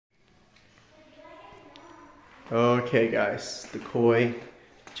Okay guys, the koi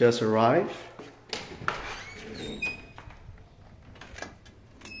just arrived.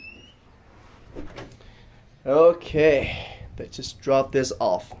 Okay, let's just drop this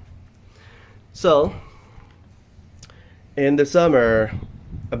off. So, in the summer,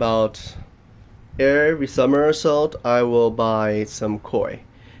 about every summer or so, I will buy some koi.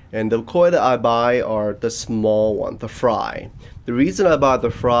 And the koi that I buy are the small one, the fry. The reason I buy the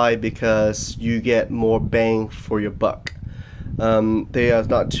fry because you get more bang for your buck. They are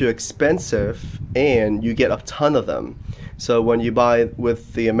not too expensive and you get a ton of them. So when you buy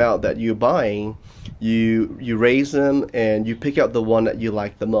with the amount that you're buying, you raise them and you pick out the one that you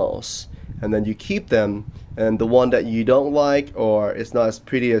like the most. And then you keep them, and the one that you don't like or it's not as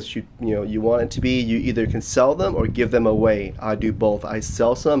pretty as you want it to be, you either can sell them or give them away. I do both. I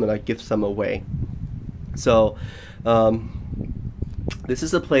sell some and I give some away. So this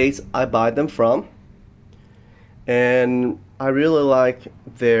is the place I buy them from, and I really like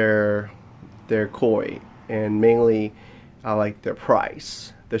their koi, and mainly I like their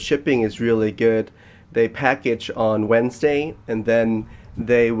price. The shipping is really good. They package on Wednesday and then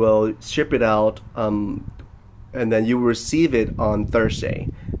they will ship it out and then you will receive it on Thursday.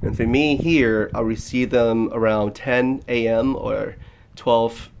 And for me here, I receive them around 10 a.m. or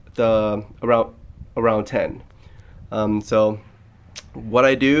 12, around 10. So what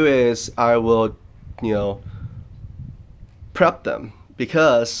I do is I will prep them,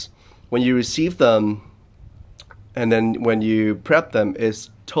 because when you receive them and then when you prep them, it's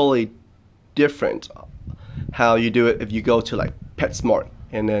totally different how you do it if you go to like PetSmart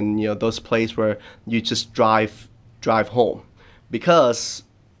and then those places where you just drive home. Because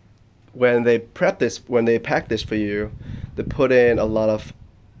when they prep this, when they pack this for you, they put in a lot of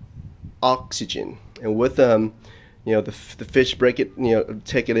oxygen, and with them the fish break it,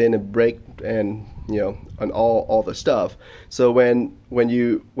 take it in and break, and and all the stuff. So when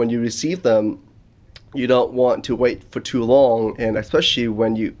you receive them, you don't want to wait for too long, and especially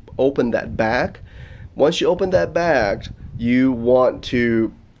when you open that bag. Once you open that bag, you want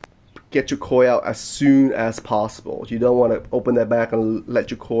to get your koi out as soon as possible. You don't want to open that bag and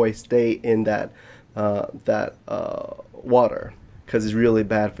let your koi stay in that water, because it's really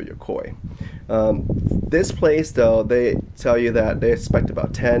bad for your koi. This place though, they tell you that they expect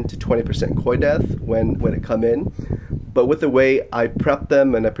about 10 to 20% koi death when it come in. But with the way I prep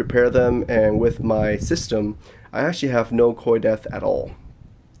them and I prepare them, and with my system, I actually have no koi death at all.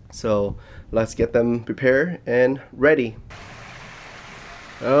 So let's get them prepared and ready.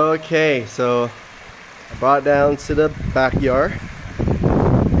 Okay, so I brought it down to the backyard.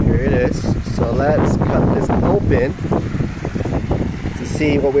 Here it is. So let's cut this open to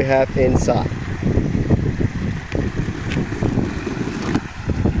see what we have inside.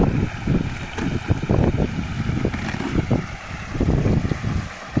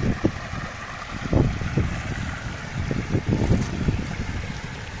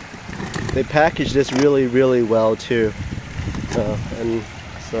 They package this really well too, and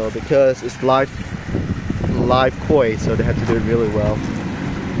so because it's live koi, so they have to do it really well.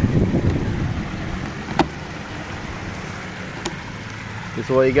 This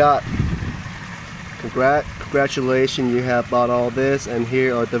is what you got. Congratulations, you have bought all this, and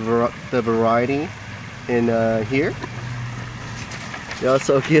here are the variety in here. They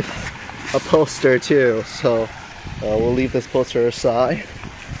also give a poster too, so we'll leave this poster aside.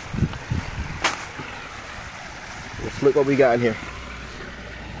 Let's look what we got in here.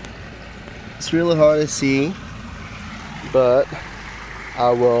 It's really hard to see, but I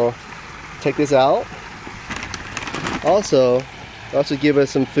will take this out. Also give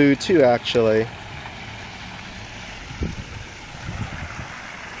us some food too, actually.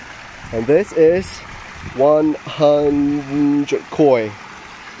 And this is 100 koi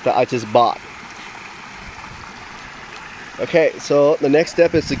that I just bought. Okay, so the next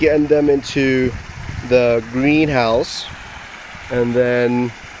step is to get them into the greenhouse and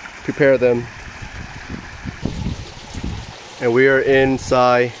then prepare them. And we are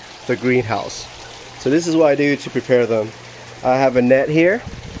inside the greenhouse. So this is what I do to prepare them. I have a net here,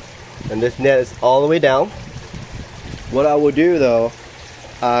 and this net is all the way down. What I will do though,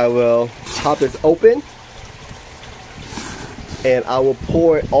 I will pop this open and I will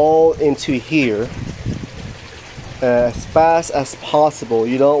pour it all into here as fast as possible.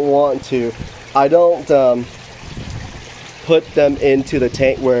 You don't want to, I don't put them into the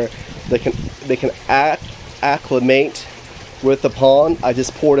tank where they can acclimate with the pond. I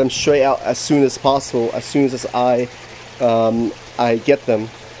just pour them straight out as soon as possible, as soon as I get them.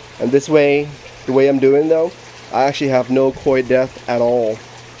 And this way, the way I'm doing though, I actually have no koi death at all.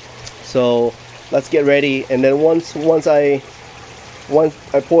 So let's get ready. And then once I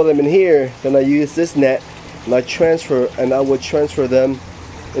pour them in here, then I use this net and I will transfer them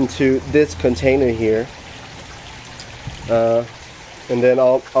into this container here. And then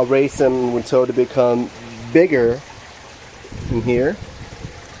I'll raise them until they become bigger in here.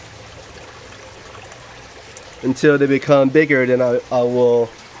 Until they become bigger, then I will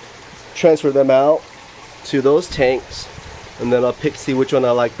transfer them out to those tanks, and then I'll see which one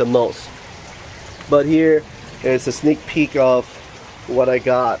I like the most. But here is a sneak peek of what I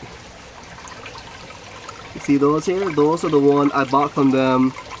got. You see those here? Those are the ones I bought from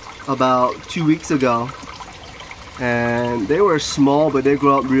them about 2 weeks ago. And they were small, but they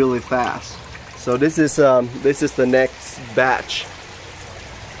grew up really fast. So this is the next batch.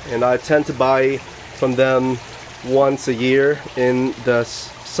 And I tend to buy from them once a year in the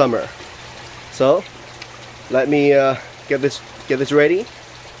summer. So let me get this ready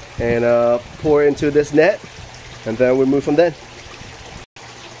and pour into this net, and then we move from there.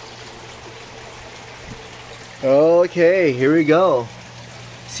 Okay, here we go.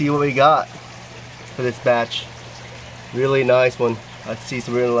 See what we got for this batch. Really nice one. I see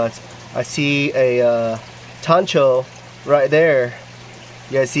some really nice. I see a tancho right there.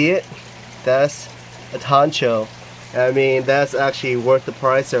 You guys see it? That's a tancho. I mean, that's actually worth the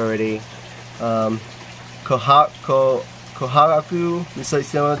price already. Koharaku, you see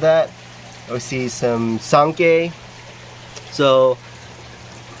some of that. I see some sanke. So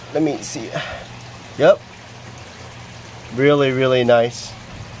let me see. Yep, really, really nice.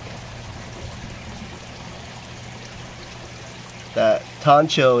 That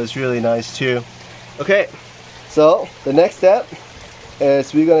tancho is really nice too. Okay, so the next step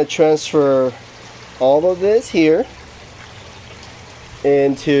is we're gonna transfer all of this here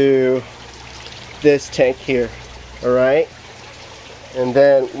into this tank here. Alright, and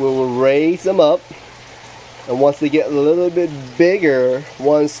then we will raise them up, and once they get a little bit bigger,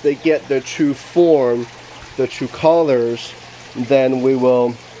 once they get their true form, the true colors, then we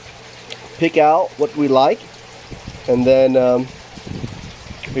will pick out what we like, and then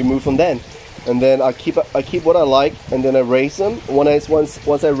we move from then. And then I keep what I like, and then I raise them.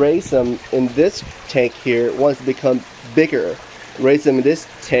 Once I raise them in this tank here, once they become bigger, raise them in this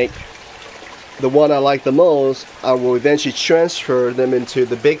tank, the one I like the most, I will eventually transfer them into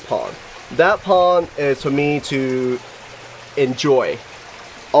the big pond. That pond is for me to enjoy.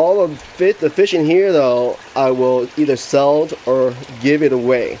 All of the fish in here though, I will either sell or give it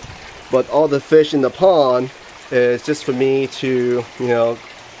away. But all the fish in the pond is just for me to, you know,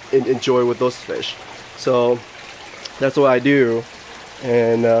 enjoy with those fish. So that's what I do,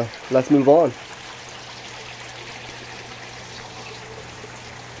 and let's move on.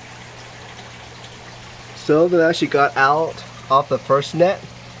 So they actually got out off the first net,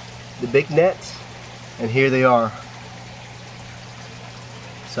 the big nets, and here they are.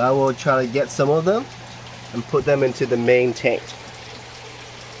 So I will try to get some of them and put them into the main tank.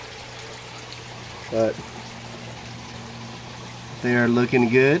 But they are looking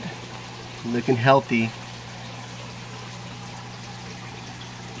good, looking healthy.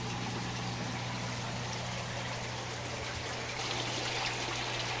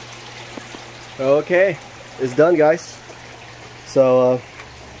 Okay, it's done, guys. So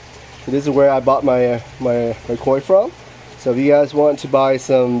this is where I bought my koi from. So if you guys want to buy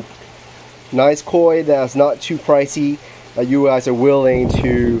some nice koi that's not too pricey, you guys are willing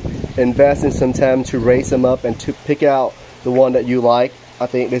to invest in some time to raise them up and to pick out the one that you like, I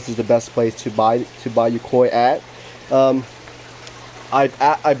think this is the best place to buy your koi at.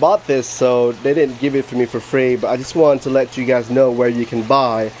 I bought this, so they didn't give it to me for free, but I just wanted to let you guys know where you can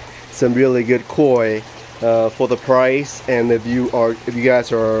buy some really good koi for the price. And if you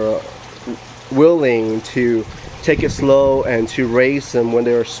guys are willing to take it slow and to raise them when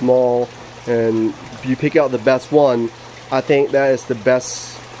they're small, and you pick out the best one, I think that is the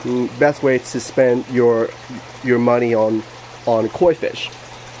best way to spend your money on koi fish.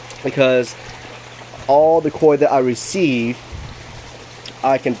 Because all the koi that I receive,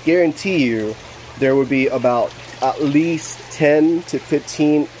 I can guarantee you there would be about at least 10 to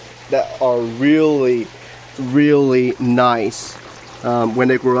 15 that are really, really nice when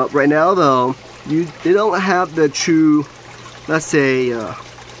they grow up. Right now though, they don't have the true, let's say,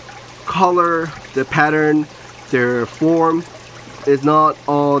 color, the pattern, their form is not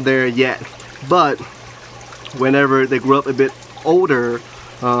all there yet. But whenever they grow up a bit older,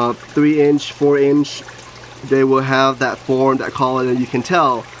 3-inch, 4-inch, they will have that form, that color, and you can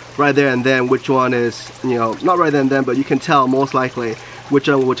tell right there and then which one is, you know, not right then and then, but you can tell most likely which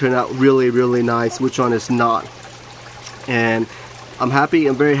one will turn out really, really nice, which one is not. And I'm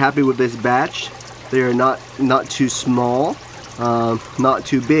very happy with this batch. they're not too small, not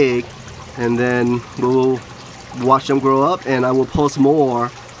too big, and then we'll watch them grow up, and I will post more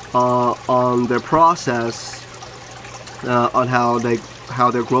on their process, on how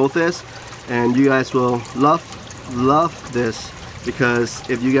their growth is, and you guys will love this, because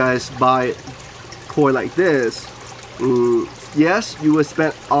if you guys buy koi like this, yes, you would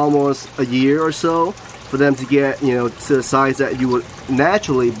spend almost a year or so for them to get, you know, to the size that you would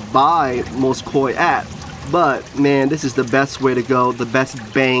naturally buy most koi at. But man, this is the best way to go, the best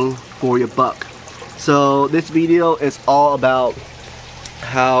bang for your buck. So this video is all about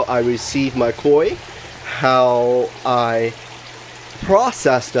how I receive my koi, how I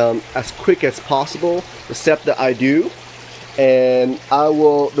process them as quick as possible, the step that I do, and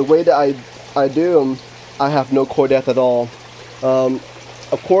the way that I do them, I have no koi death at all.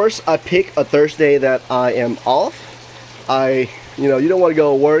 Of course, I pick a Thursday that I am off. You know, you don't want to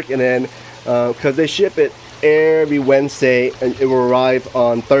go to work and then, because they ship it every Wednesday and it will arrive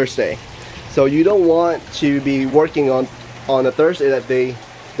on Thursday. So you don't want to be working on a Thursday that they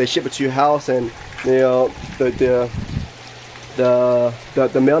ship it to your house, and you know the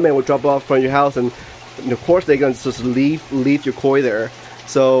mailman will drop off from your house, and of course they're gonna just leave your koi there.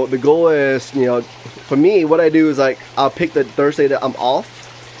 So the goal is, you know, for me, what I do is like I'll pick the Thursday that I'm off,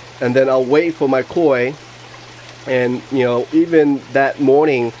 and then I'll wait for my koi, and you know, even that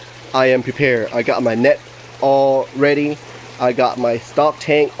morning I am prepared. I got my net all ready, I got my stock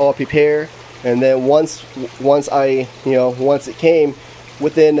tank all prepared, and then once it came,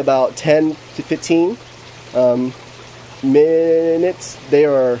 within about 10 to 15 minutes, they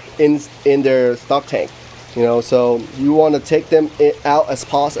are in their stock tank. You know, so you want to take them out as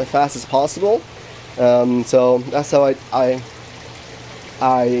fast as possible. So that's how I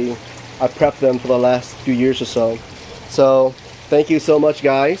prepped them for the last few years or so. So thank you so much,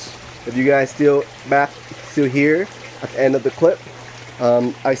 guys. If you guys still here at the end of the clip,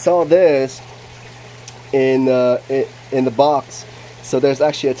 I saw this in the box, so there's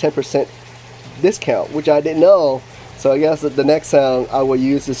actually a 10% discount, which I didn't know. So I guess that the next time I will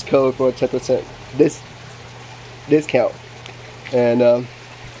use this code for a 10% discount. And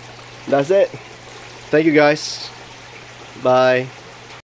that's it. Thank you, guys. Bye.